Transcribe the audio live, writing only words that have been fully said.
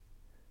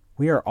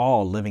We are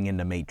all living in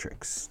the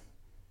matrix.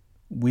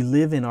 We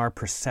live in our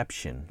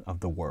perception of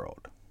the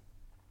world.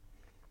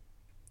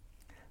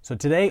 So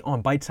today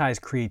on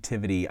Bite-Sized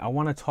Creativity, I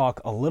want to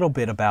talk a little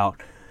bit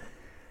about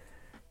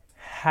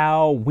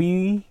how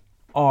we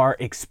are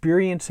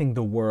experiencing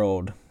the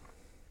world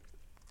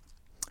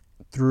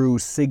through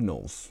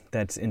signals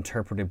that's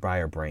interpreted by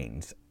our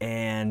brains.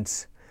 And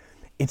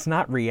it's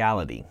not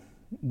reality.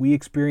 We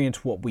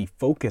experience what we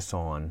focus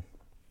on,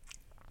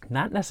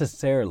 not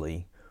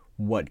necessarily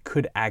what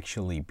could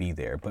actually be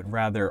there, but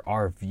rather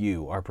our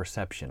view, our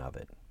perception of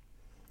it.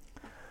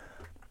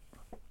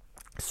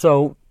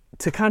 So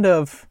to kind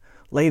of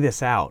lay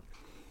this out,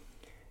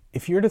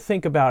 if you're to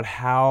think about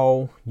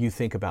how you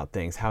think about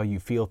things, how you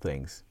feel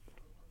things,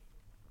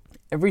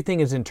 everything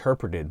is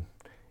interpreted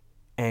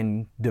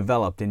and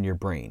developed in your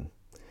brain.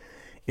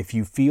 If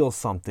you feel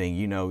something,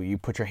 you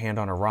put your hand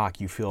on a rock,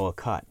 you feel a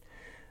cut.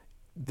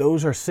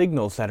 Those are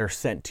signals that are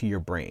sent to your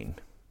brain.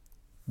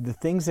 The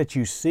things that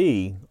you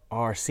see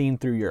are seen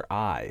through your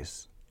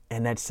eyes,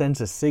 and that sends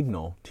a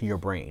signal to your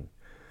brain.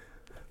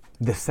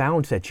 The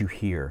sounds that you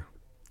hear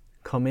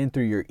come in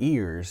through your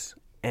ears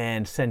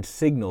and send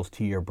signals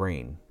to your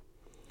brain.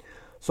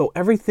 So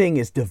everything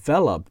is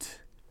developed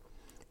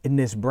in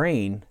this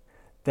brain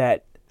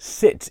that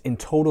sits in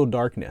total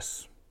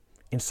darkness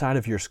inside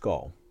of your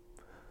skull.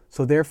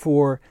 So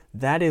therefore,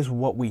 that is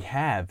what we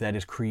have that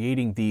is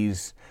creating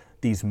these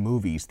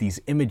movies, these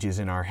images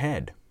in our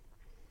head.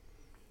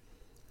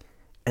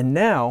 And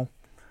now,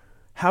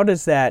 how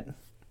does that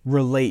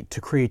relate to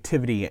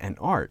creativity and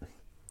art?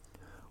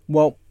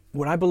 Well,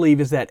 what I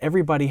believe is that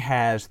everybody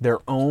has their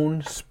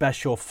own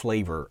special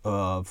flavor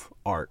of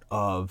art,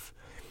 of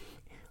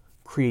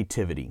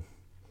creativity.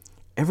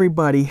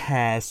 Everybody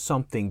has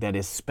something that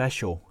is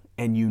special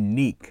and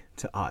unique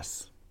to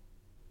us.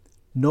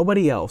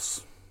 Nobody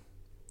else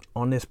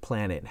on this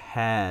planet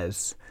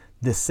has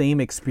the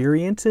same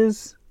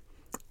experiences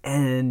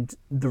and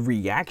the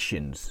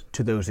reactions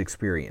to those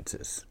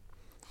experiences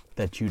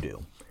that you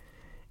do.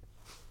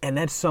 And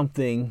that's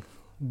something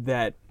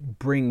that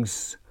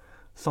brings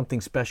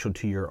something special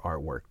to your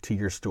artwork, to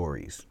your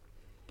stories.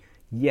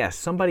 Yes,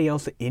 somebody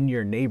else in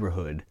your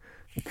neighborhood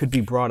could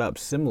be brought up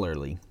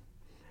similarly.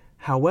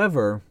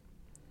 However,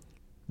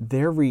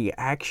 their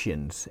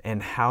reactions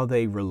and how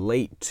they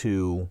relate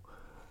to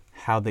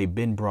how they've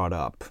been brought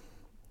up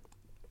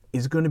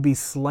is going to be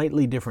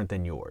slightly different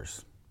than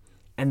yours.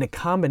 And the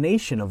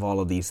combination of all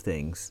of these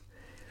things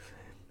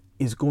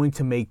is going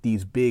to make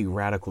these big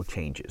radical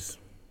changes.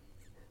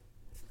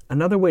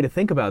 Another way to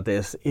think about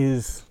this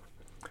is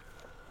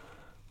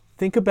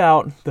think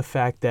about the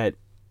fact that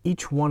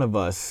each one of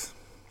us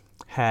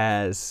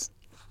has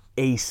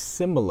a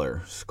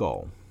similar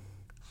skull.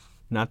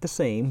 Not the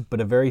same,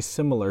 but a very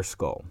similar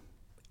skull.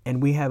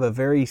 And we have a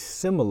very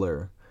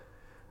similar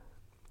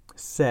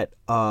set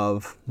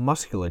of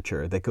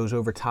musculature that goes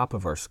over top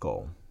of our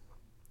skull.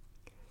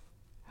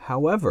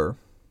 However,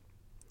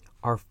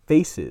 our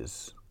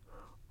faces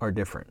are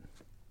different.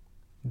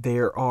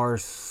 There are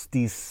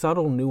these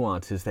subtle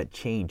nuances that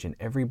change in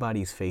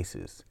everybody's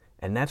faces,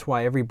 and that's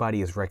why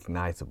everybody is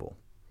recognizable.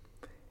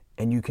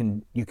 And you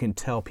can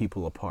tell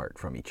people apart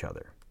from each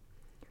other,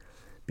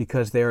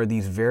 because there are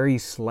these very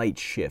slight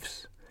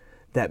shifts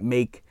that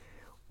make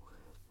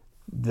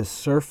the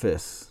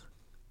surface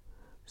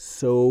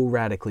so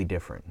radically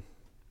different.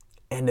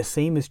 And the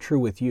same is true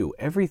with you.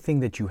 Everything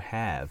that you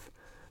have,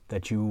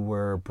 that you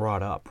were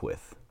brought up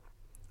with,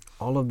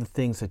 all of the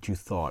things that you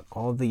thought,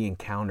 all of the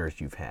encounters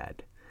you've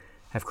had,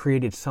 have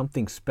created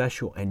something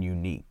special and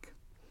unique.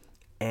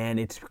 And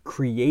it's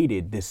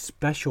created this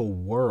special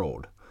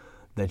world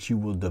that you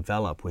will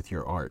develop with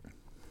your art.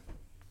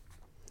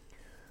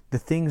 The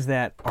things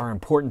that are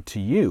important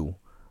to you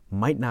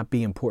might not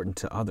be important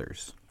to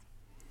others.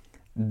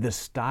 The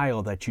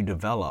style that you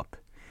develop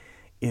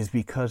is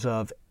because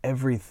of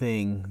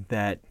everything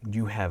that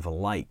you have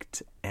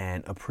liked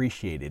and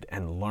appreciated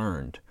and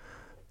learned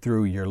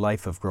through your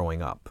life of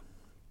growing up.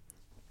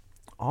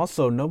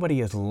 Also, nobody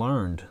has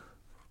learned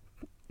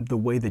the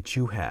way that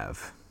you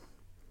have.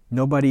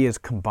 Nobody has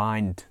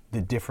combined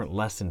the different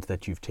lessons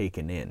that you've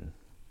taken in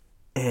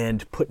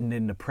and putting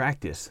into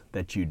practice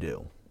that you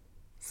do.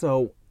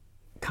 So,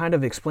 kind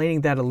of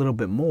explaining that a little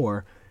bit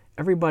more,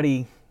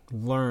 everybody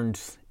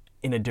learns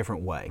in a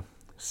different way.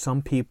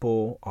 Some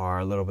people are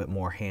a little bit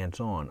more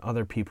hands-on.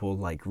 Other people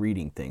like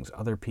reading things.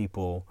 Other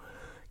people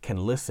can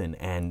listen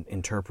and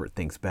interpret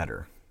things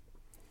better.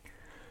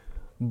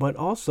 But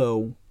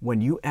also, when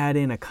you add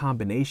in a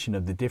combination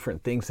of the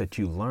different things that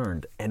you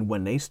learned, and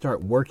when they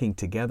start working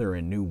together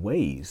in new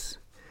ways,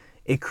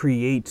 it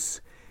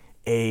creates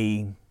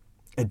a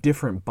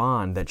different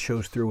bond that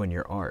shows through in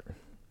your art.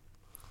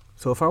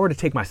 So if I were to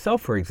take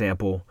myself, for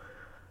example,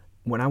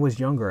 when I was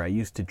younger, I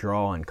used to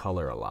draw and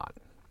color a lot.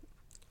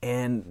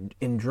 And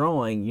in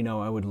drawing,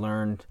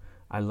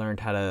 I learned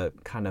how to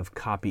kind of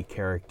copy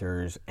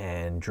characters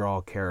and draw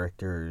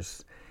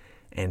characters,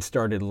 and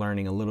started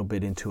learning a little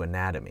bit into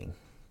anatomy.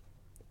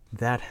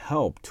 That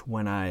helped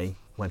when I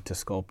went to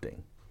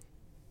sculpting.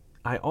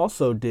 I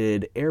also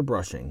did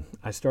airbrushing.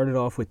 I started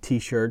off with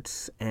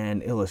t-shirts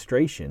and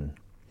illustration.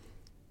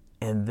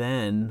 And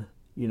then,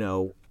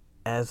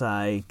 as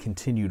I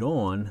continued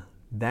on,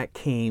 that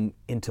came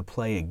into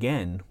play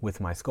again with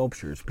my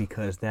sculptures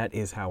because that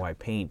is how I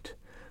paint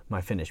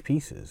my finished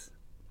pieces.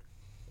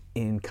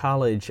 In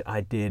college,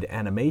 I did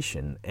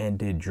animation and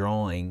did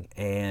drawing,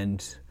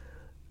 and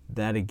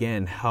that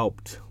again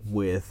helped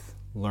with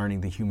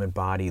learning the human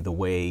body, the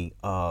way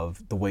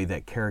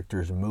that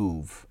characters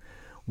move.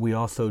 We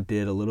also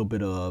did a little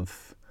bit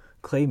of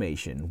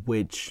claymation,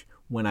 which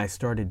when I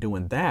started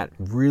doing that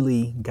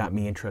really got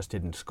me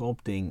interested in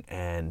sculpting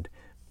and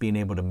being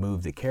able to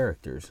move the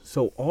characters.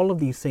 So all of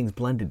these things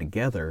blended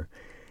together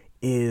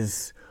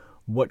is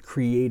what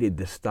created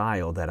the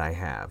style that I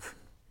have,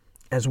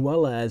 as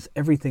well as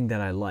everything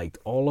that I liked,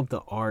 all of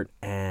the art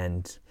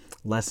and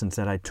lessons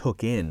that I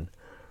took in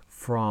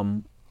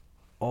from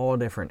all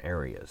different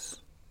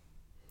areas.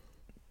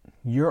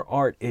 Your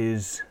art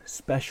is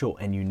special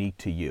and unique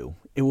to you.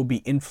 It will be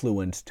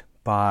influenced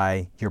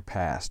by your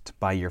past,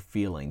 by your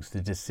feelings,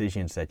 the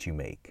decisions that you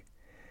make.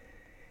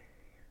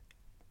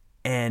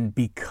 And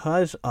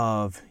because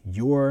of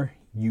your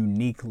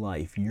unique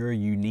life, your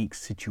unique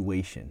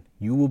situation,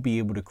 you will be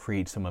able to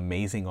create some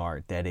amazing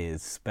art that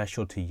is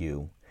special to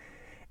you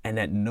and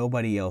that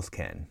nobody else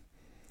can.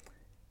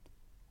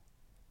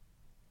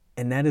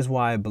 And that is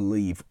why I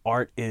believe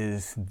art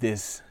is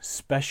this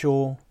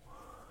special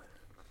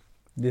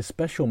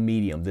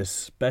medium, this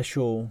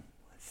special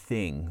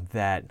thing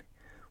that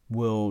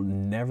will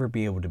never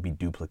be able to be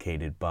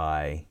duplicated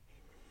by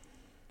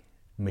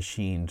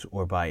machines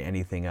or by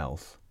anything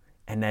else.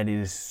 And that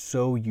is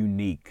so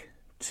unique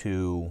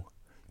to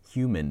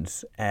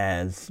humans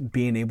as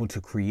being able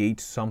to create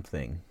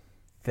something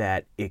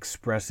that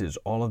expresses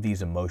all of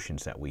these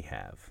emotions that we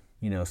have.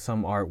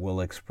 Some art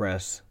will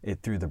express it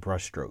through the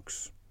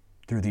brushstrokes,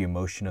 through the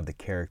emotion of the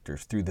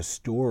characters, through the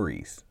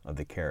stories of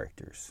the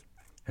characters.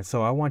 And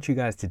so I want you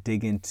guys to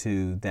dig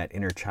into that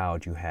inner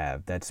child you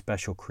have, that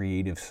special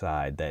creative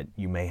side that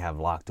you may have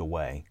locked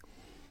away,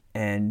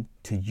 and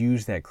to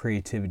use that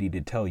creativity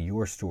to tell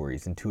your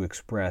stories and to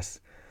express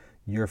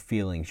your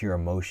feelings, your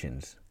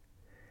emotions.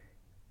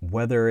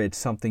 Whether it's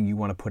something you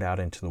want to put out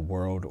into the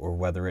world or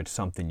whether it's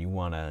something you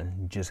want to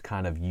just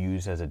kind of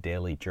use as a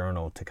daily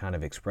journal to kind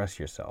of express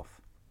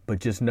yourself. But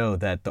just know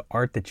that the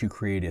art that you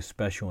create is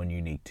special and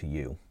unique to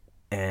you.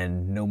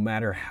 And no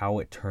matter how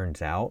it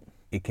turns out,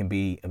 it can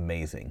be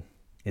amazing.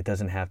 It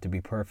doesn't have to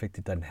be perfect.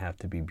 It doesn't have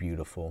to be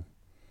beautiful.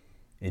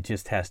 It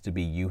just has to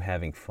be you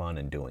having fun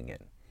and doing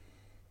it.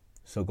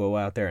 So go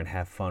out there and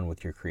have fun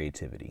with your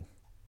creativity.